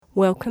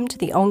Welcome to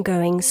the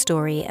ongoing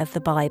story of the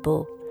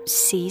Bible,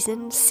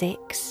 Season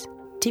 6,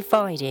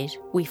 Divided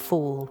We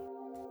Fall.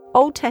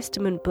 Old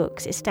Testament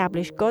books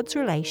establish God's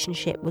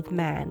relationship with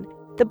man.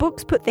 The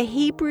books put the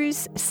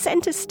Hebrews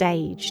center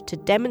stage to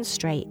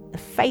demonstrate the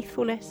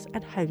faithfulness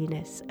and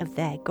holiness of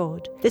their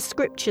God. The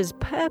scripture's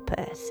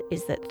purpose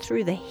is that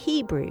through the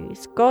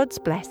Hebrews, God's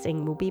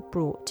blessing will be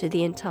brought to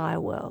the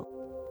entire world.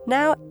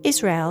 Now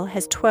Israel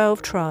has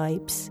 12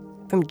 tribes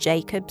from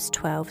Jacob's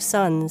 12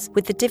 sons.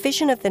 With the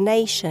division of the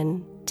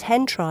nation,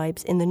 10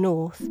 tribes in the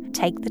north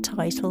take the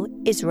title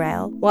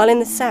Israel, while in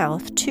the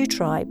south 2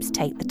 tribes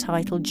take the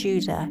title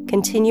Judah,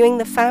 continuing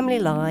the family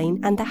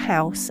line and the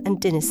house and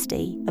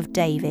dynasty of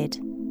David.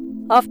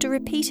 After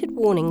repeated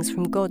warnings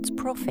from God's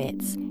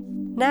prophets,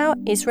 now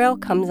Israel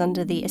comes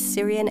under the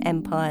Assyrian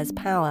Empire's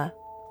power.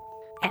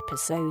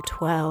 Episode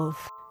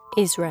 12.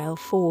 Israel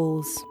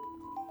Falls.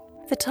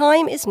 The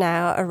time is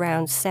now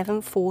around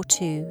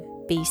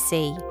 742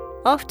 BC.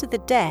 After the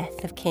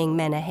death of King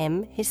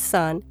Menahem, his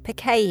son,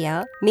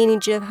 Pekahiah, meaning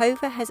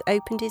Jehovah has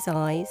opened his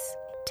eyes,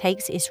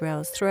 takes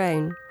Israel's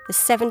throne, the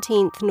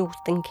 17th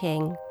northern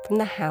king from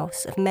the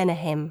house of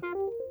Menahem.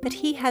 But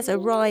he has a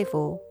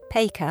rival,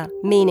 Pekah,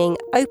 meaning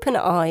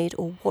open-eyed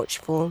or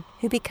watchful,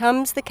 who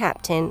becomes the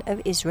captain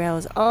of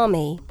Israel's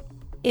army.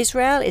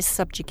 Israel is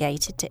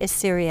subjugated to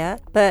Assyria,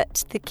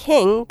 but the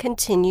king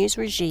continues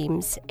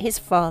regimes his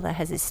father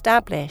has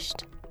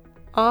established.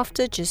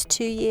 After just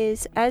 2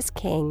 years as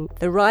king,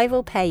 the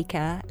rival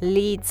Pekah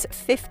leads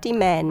 50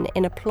 men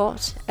in a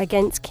plot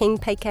against King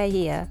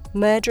Pekahiah,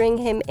 murdering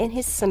him in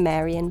his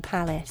Sumerian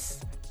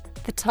palace.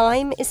 The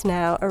time is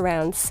now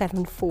around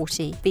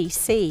 740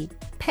 BC.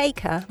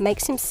 Pekah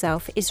makes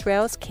himself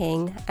Israel's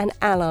king and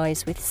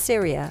allies with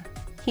Syria.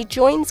 He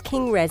joins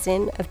King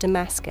Rezin of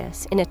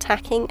Damascus in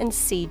attacking and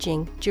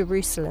sieging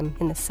Jerusalem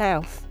in the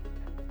south.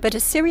 But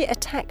Assyria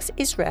attacks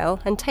Israel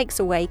and takes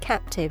away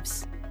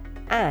captives.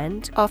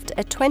 And after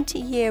a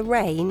 20-year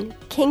reign,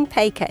 King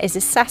Pekah is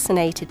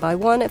assassinated by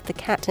one of the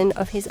captain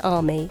of his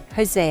army,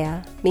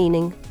 Hosea,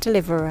 meaning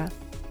deliverer.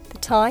 The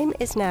time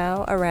is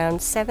now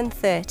around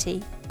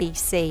 730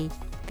 BC.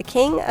 The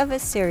king of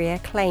Assyria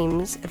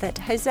claims that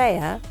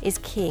Hosea is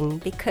king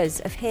because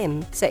of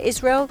him, so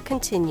Israel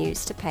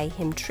continues to pay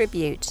him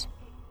tribute.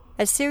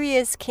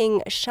 Assyria's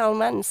king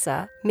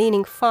Shalmaneser,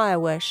 meaning fire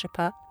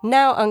worshipper,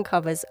 now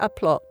uncovers a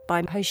plot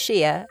by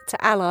Hoshea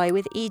to ally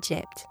with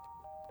Egypt.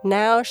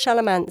 Now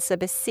Shalmaneser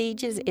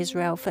besieges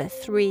Israel for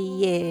 3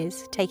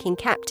 years, taking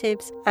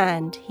captives,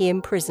 and he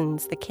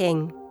imprisons the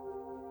king.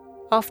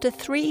 After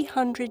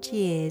 300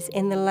 years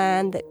in the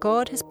land that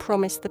God has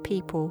promised the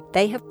people,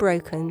 they have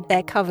broken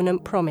their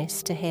covenant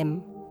promise to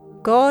him.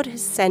 God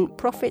has sent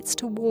prophets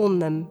to warn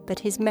them, but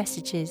his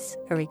messages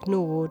are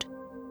ignored.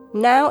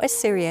 Now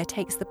Assyria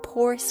takes the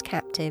poorest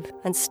captive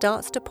and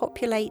starts to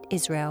populate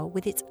Israel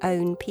with its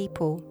own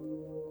people.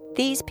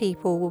 These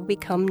people will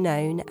become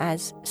known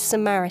as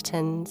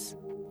Samaritans.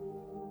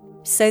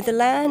 So the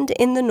land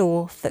in the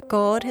north that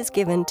God has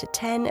given to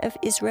 10 of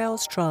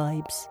Israel's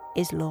tribes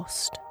is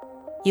lost.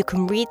 You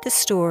can read the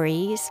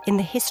stories in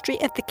the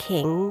history of the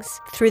kings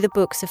through the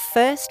books of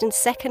 1st and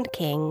 2nd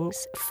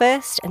Kings,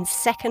 1st and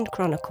 2nd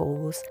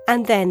Chronicles,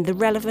 and then the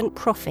relevant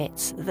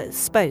prophets that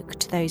spoke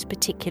to those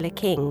particular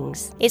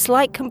kings. It's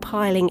like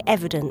compiling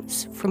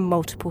evidence from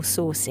multiple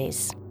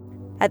sources.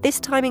 At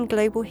this time in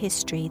global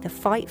history, the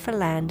fight for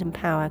land and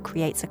power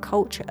creates a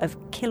culture of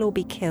kill or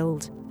be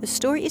killed. The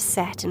story is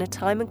set in a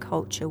time and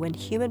culture when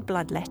human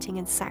bloodletting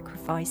and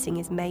sacrificing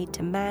is made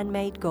to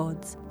man-made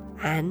gods,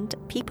 and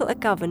people are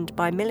governed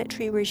by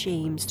military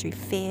regimes through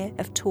fear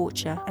of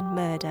torture and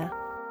murder.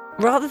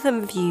 Rather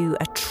than view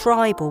a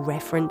tribal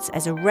reference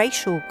as a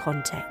racial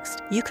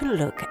context, you can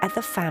look at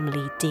the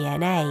family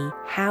DNA.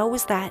 How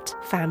was that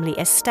family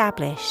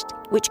established?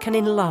 Which can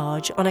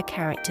enlarge on a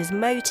character's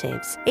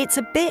motives. It's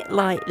a bit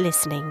like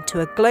listening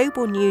to a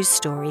global news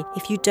story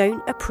if you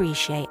don't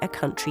appreciate a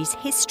country's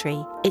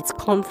history. Its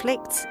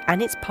conflicts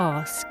and its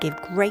past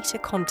give greater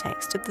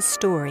context of the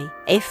story.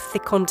 If the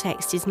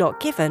context is not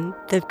given,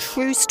 the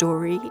true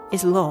story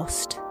is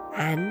lost.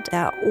 And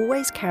there are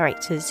always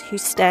characters who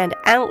stand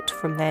out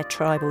from their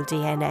tribal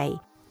DNA.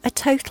 A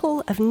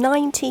total of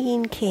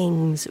 19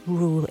 kings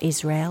rule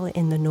Israel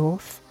in the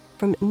north,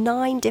 from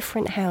 9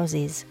 different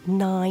houses,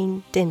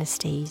 9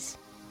 dynasties.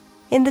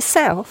 In the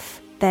south,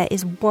 there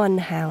is one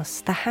house,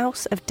 the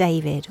house of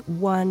David,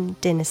 one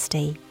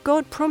dynasty.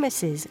 God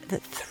promises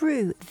that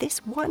through this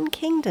one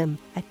kingdom,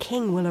 a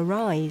king will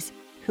arise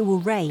who will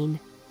reign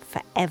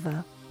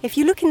forever. If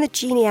you look in the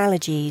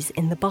genealogies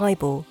in the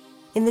Bible,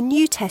 in the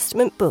New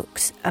Testament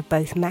books of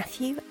both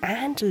Matthew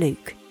and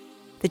Luke,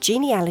 the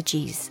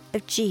genealogies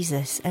of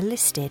Jesus are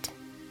listed.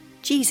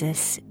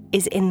 Jesus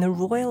is in the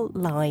royal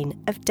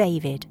line of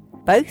David,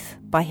 both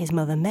by his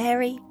mother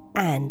Mary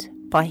and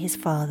by his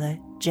father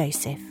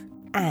Joseph.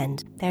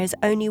 And there is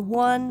only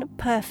one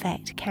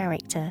perfect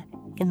character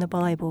in the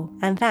Bible,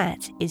 and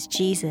that is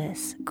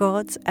Jesus,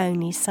 God's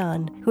only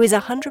Son, who is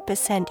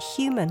 100%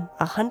 human,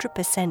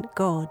 100%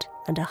 God,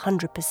 and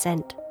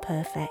 100%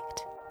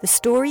 perfect. The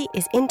story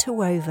is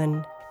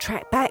interwoven,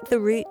 Track back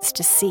the roots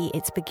to see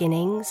its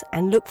beginnings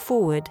and look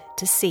forward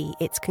to see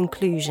its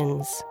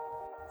conclusions.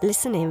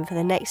 Listen in for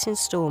the next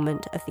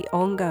instalment of the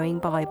ongoing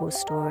Bible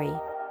story.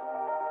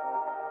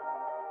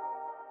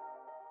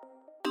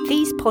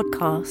 These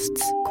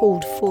podcasts,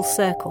 called Full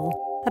Circle,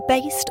 are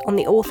based on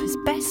the author's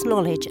best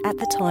knowledge at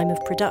the time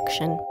of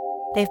production.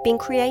 They've been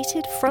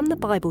created from the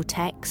Bible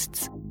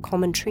texts,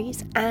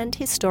 commentaries, and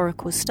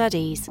historical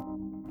studies.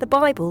 The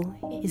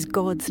Bible is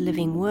God's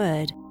living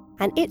word,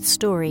 and its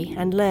story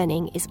and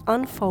learning is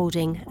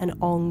unfolding and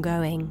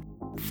ongoing.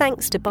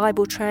 Thanks to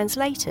Bible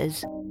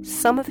translators,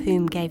 some of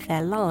whom gave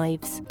their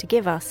lives to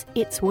give us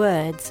its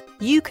words,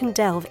 you can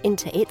delve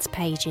into its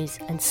pages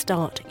and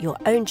start your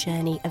own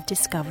journey of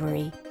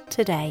discovery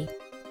today.